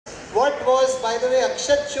What was, by the way,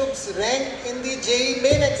 Akshat Chub's rank in the JEE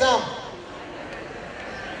Main exam?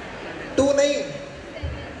 2 nahi,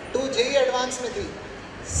 2 JEE Advanced mein thi.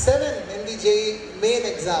 7 in the JEE Main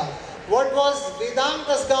exam. What was Vedant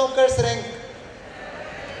Talegaonkar's rank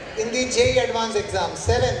in the JEE Advanced exam?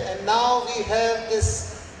 7. And now we have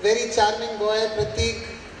this very charming boy, Pratik,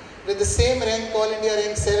 with the same rank, All India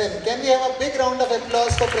rank 7. Can we have a big round of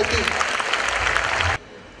applause for Pratik?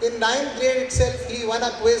 In 9th grade itself, he won a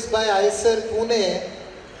quiz by IITs Pune.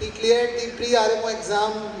 He cleared the pre-RMO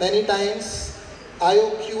exam many times,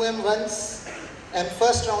 IOQM once, and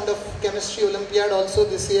first round of chemistry Olympiad also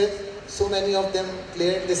this year. So many of them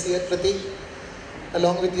cleared this year, Pratik,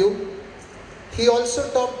 along with you. He also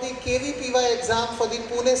topped the KVPY exam for the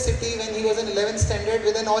Pune city when he was in 11th standard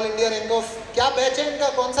with an All India rank of, kya batch hai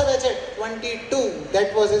inka, kaun sa batch hai? 22.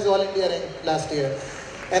 That was his All India rank last year.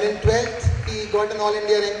 And in 12th, he got an All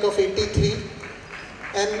India rank of 83.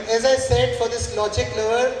 And as I said, for this logic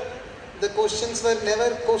lover, the questions were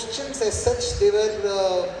never questions as such. They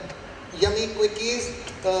were yummy cookies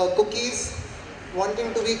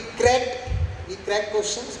wanting to be cracked. We crack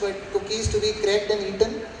questions, but cookies to be cracked and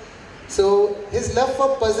eaten. So his love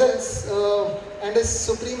for puzzles and his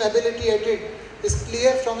supreme ability at it is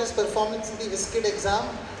clear from his performance in the Viscid exam.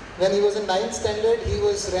 When he was in 9th standard, he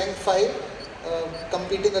was ranked 5.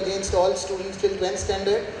 Competing against all students till 12th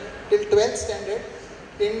standard.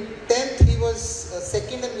 In 10th, he was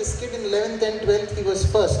second in Viscid. In 11th and 12th, he was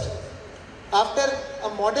first. After a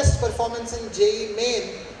modest performance in JEE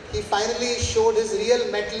Main, he finally showed his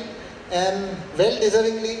real mettle, and well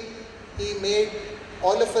deservingly, he made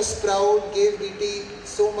all of us proud, gave BT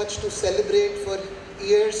so much to celebrate for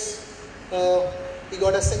years. He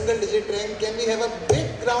got a single digit rank. Can we have a big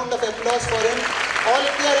round of applause for him? All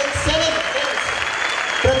India rank 7, friends.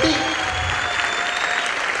 Pratik.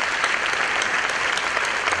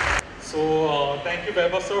 So, thank you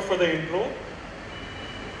Vaibhav sir for the intro.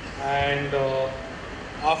 And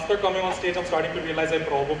after coming on stage, I'm starting to realize I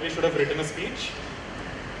probably should have written a speech.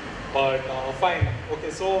 But fine.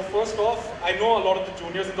 Okay, so first off, I know a lot of the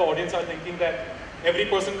juniors in the audience are thinking that every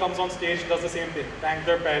person comes on stage, does the same thing. Thank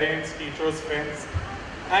their parents, teachers, friends.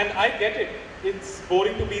 And I get it. It's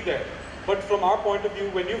boring to be there. But from our point of view,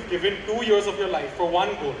 when you've given 2 years of your life for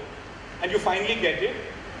one goal, and you finally get it,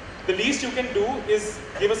 the least you can do is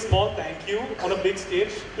give a small thank you on a big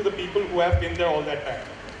stage to the people who have been there all that time.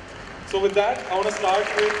 So with that, I want to start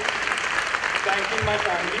with thanking my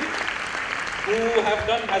family, who have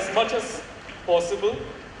done as much as possible,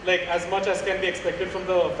 like as much as can be expected from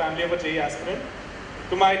the family of a JEE aspirant.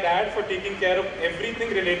 To my dad for taking care of everything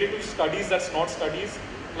related to studies that's not studies,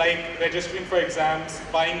 like registering for exams,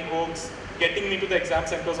 buying books, getting me to the exam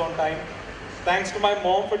centers on time. Thanks to my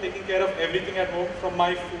mom for taking care of everything at home, from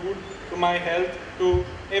my food to my health to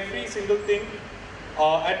every single thing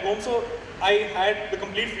at home. So I had the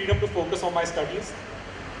complete freedom to focus on my studies.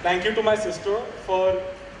 Thank you to my sister for,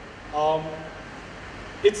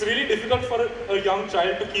 it's really difficult for a young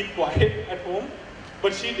child to keep quiet at home,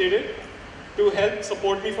 but she did it to help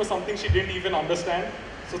support me for something she didn't even understand.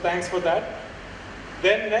 So thanks for that.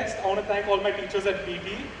 Then next, I want to thank all my teachers at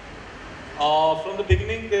BT. From the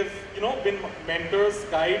beginning, they've been mentors,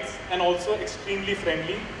 guides, and also extremely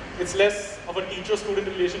friendly. It's less of a teacher-student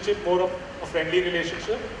relationship, more of a friendly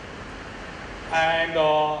relationship. And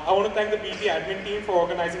I want to thank the BT admin team for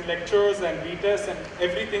organizing lectures and retests and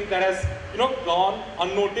everything that has gone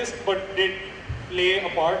unnoticed but did play a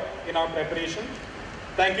part in our preparation.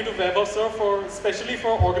 Thank you to Vaibhav sir especially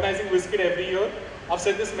for organizing Viscid every year. I've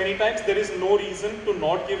said this many times, there is no reason to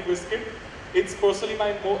not give Viscid. It's personally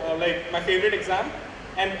my favorite exam,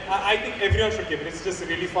 and I think everyone should give it. It's just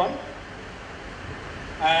really fun.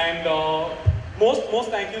 And most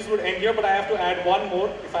thank yous would end here, but I have to add one more,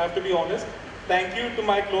 if I have to be honest. Thank you to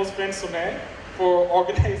my close friend Sunay for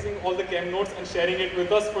organizing all the chem notes and sharing it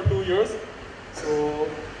with us for 2 years. So,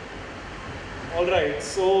 all right.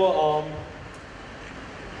 So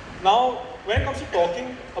now, when it comes to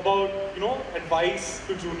talking about advice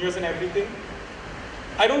to juniors and everything,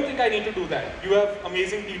 I don't think I need to do that. You have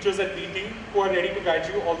amazing teachers at BT who are ready to guide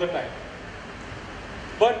you all the time.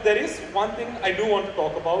 But there is one thing I do want to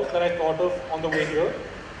talk about that I thought of on the way here.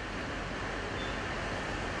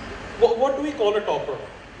 What do we call a topper?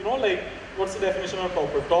 What's the definition of a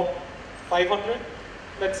topper? Top 500,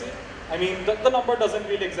 let's say? I mean, the number doesn't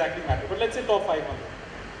really exactly matter, but let's say top 500.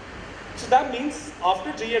 So that means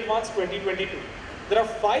after JEE Advanced 2022, there are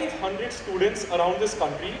 500 students around this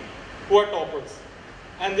country who are toppers.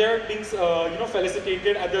 And they're being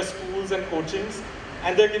felicitated at their schools and coachings,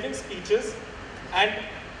 and they're giving speeches, and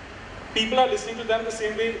people are listening to them the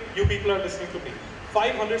same way you people are listening to me.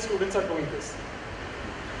 500 students are doing this.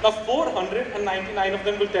 Now 499 of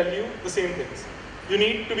them will tell you the same things. You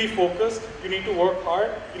need to be focused, you need to work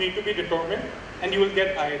hard, you need to be determined, and you will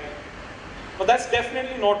get IIT. But that's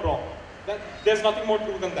definitely not wrong. There's nothing more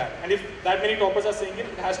true than that. And if that many toppers are saying it,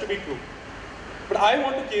 it has to be true. But I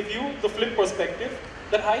want to give you the flip perspective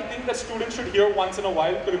that I think that students should hear once in a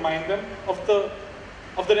while to remind them of the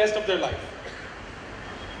rest of their life.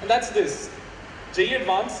 And that's this. JEE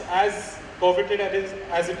Advanced, as coveted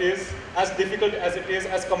as it is, as difficult as it is,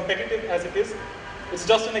 as competitive as it is, it's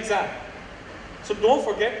just an exam. So don't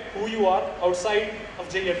forget who you are outside of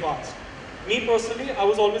JEE Advanced. Me personally, I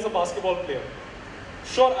was always a basketball player.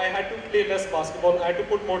 Sure, I had to play less basketball, I had to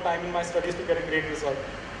put more time in my studies to get a great result.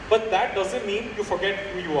 But that doesn't mean you forget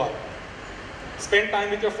who you are. Spend time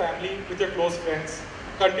with your family, with your close friends,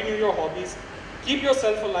 continue your hobbies, keep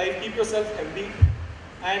yourself alive, keep yourself healthy.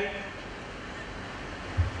 And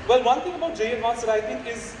well, one thing about JEE Advanced that I think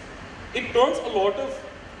is it turns a lot of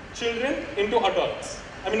children into adults.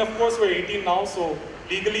 I mean, of course, we're 18 now, so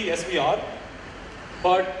legally, yes, we are.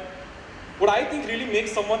 But what I think really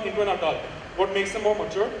makes someone into an adult, what makes them more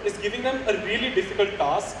mature, is giving them a really difficult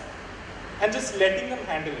task and just letting them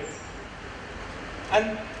handle it.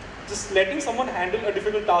 And just letting someone handle a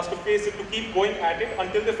difficult task, to face it, to keep going at it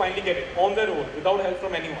until they finally get it on their own, without help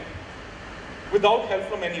from anyone. Without help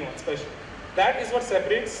from anyone, especially. That is what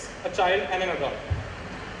separates a child and an adult.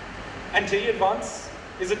 And JEE Advanced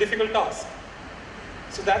is a difficult task.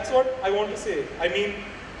 So that's what I want to say. I mean,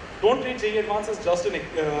 don't treat JEE Advanced as just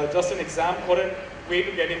an exam or a way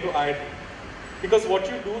to get into IIT. Because what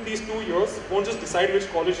you do these 2 years won't just decide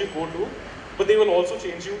which college you go to, but they will also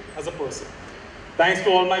change you as a person. Thanks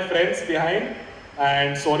to all my friends behind,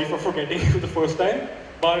 and sorry for forgetting you the first time.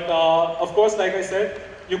 But of course, like I said,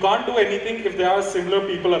 you can't do anything if there are similar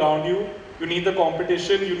people around you. You need the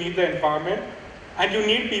competition, you need the environment, and you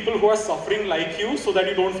need people who are suffering like you so that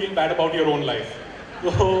you don't feel bad about your own life.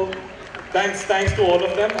 So thanks to all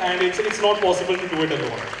of them, and it's not possible to do it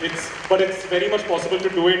alone. But it's very much possible to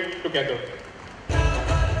do it together.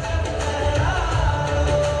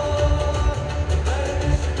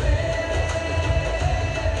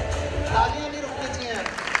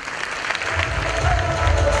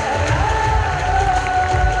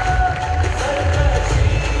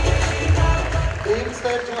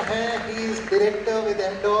 He is director with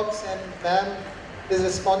MDocs, and ma'am is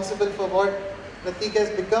responsible for what Pratik has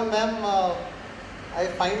become. Ma'am, I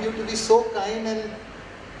find you to be so kind and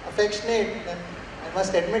affectionate, and I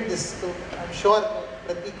must admit this. So I'm sure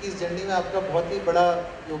Pratik ki journey mein aapka bahut hi bada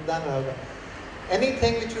yogdan raha.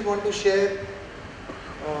 Anything which you want to share,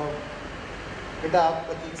 beta aap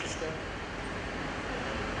Pratik sister.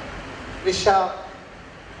 Visha.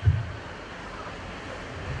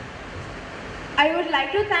 I would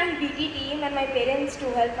like to thank BT team and my parents to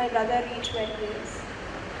help my brother reach where he is.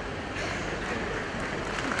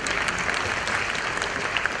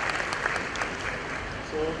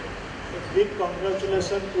 So, a big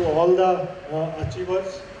congratulations to all the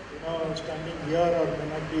achievers, standing here or may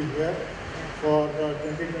not be here for the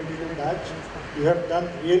 2022 batch. You have done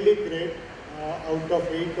really great. Out of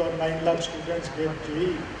 8 or 9 lakh students get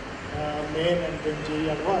JEE Main and then JEE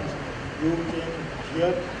Advanced. You came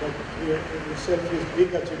here, but itself is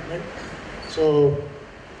big achievement. So,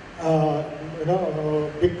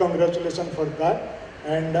 big congratulations for that.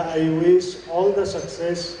 And I wish all the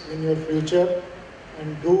success in your future,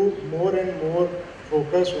 and do more and more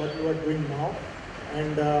focus what you are doing now,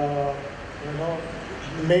 and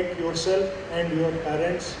make yourself and your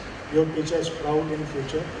parents, your teachers proud in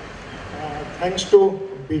future. Thanks to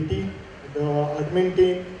BT, the admin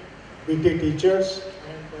team, BT teachers,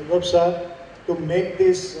 and Vaibhav sir, to make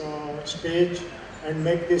this stage and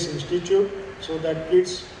make this institute so that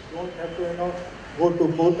kids don't have to go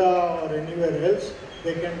to Kota or anywhere else.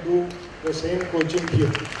 They can do the same coaching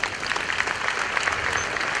here.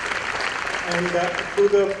 And to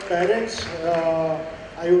the parents,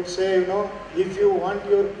 I would say, if you want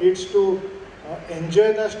your kids to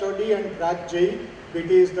enjoy the study and crack JEE,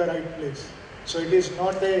 BT is the right place. So it is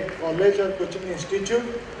not a college or coaching institute.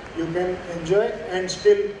 You can enjoy and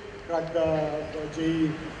still crack the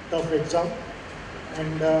JEE tough exam.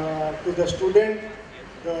 And to the student,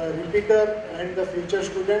 the repeater and the future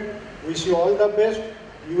student, wish you all the best.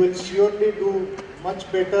 You will surely do much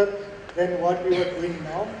better than what you are doing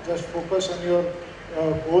now. Just focus on your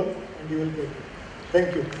goal and you will get it.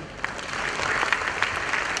 Thank you.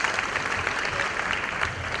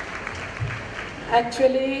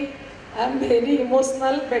 Actually, I am very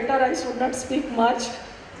emotional. Better I should not speak much.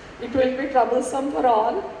 It will be troublesome for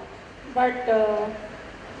all. But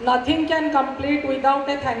nothing can complete without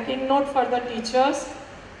a thanking note for the teachers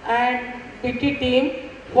and PT team.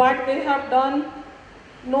 What they have done,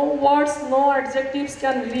 no words, no adjectives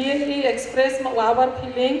can really express our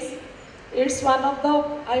feelings. It's one of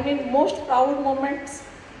the, most proud moments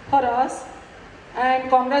for us. And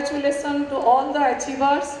congratulations to all the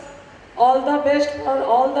achievers. All the best for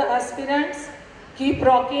all the aspirants. Keep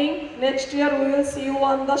rocking. Next year we will see you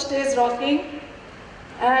on the stage rocking.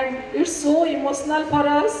 And it's so emotional for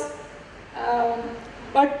us.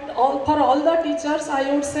 But for all the teachers,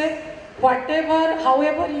 I would say,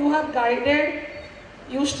 however you have guided,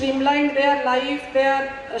 you streamlined their life,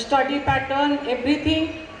 their study pattern,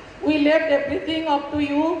 everything. We left everything up to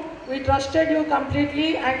you. We trusted you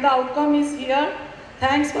completely, and the outcome is here.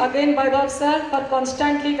 Thanks again, Vaibhav sir, for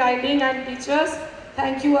constantly guiding and teachers.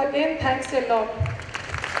 Thank you again. Thanks a lot.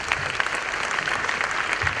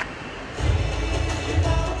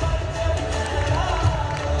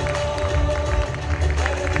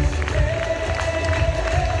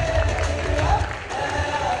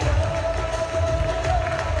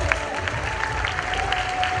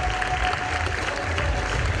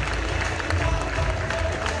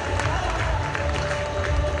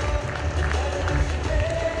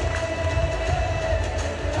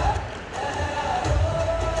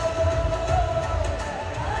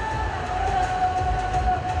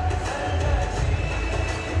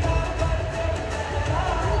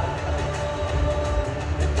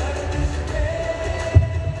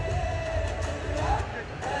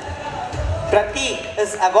 Pratik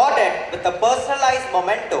is awarded with a personalized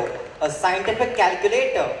memento, a scientific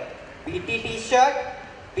calculator, PT t-shirt,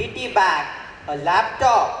 PT bag, a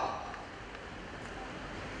laptop.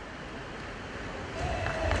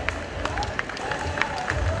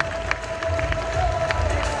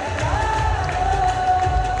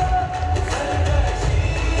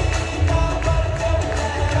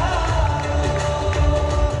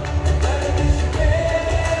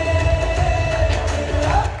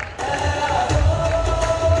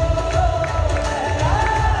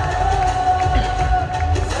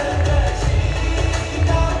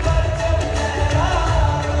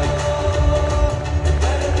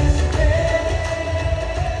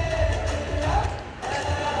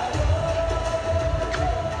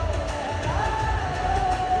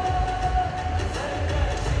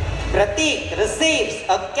 Pratik receives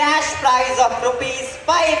a cash prize of rupees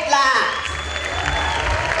 5 lakhs.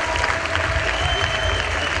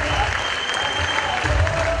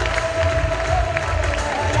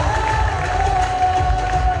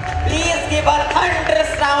 Please give a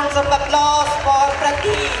thunderous rounds of applause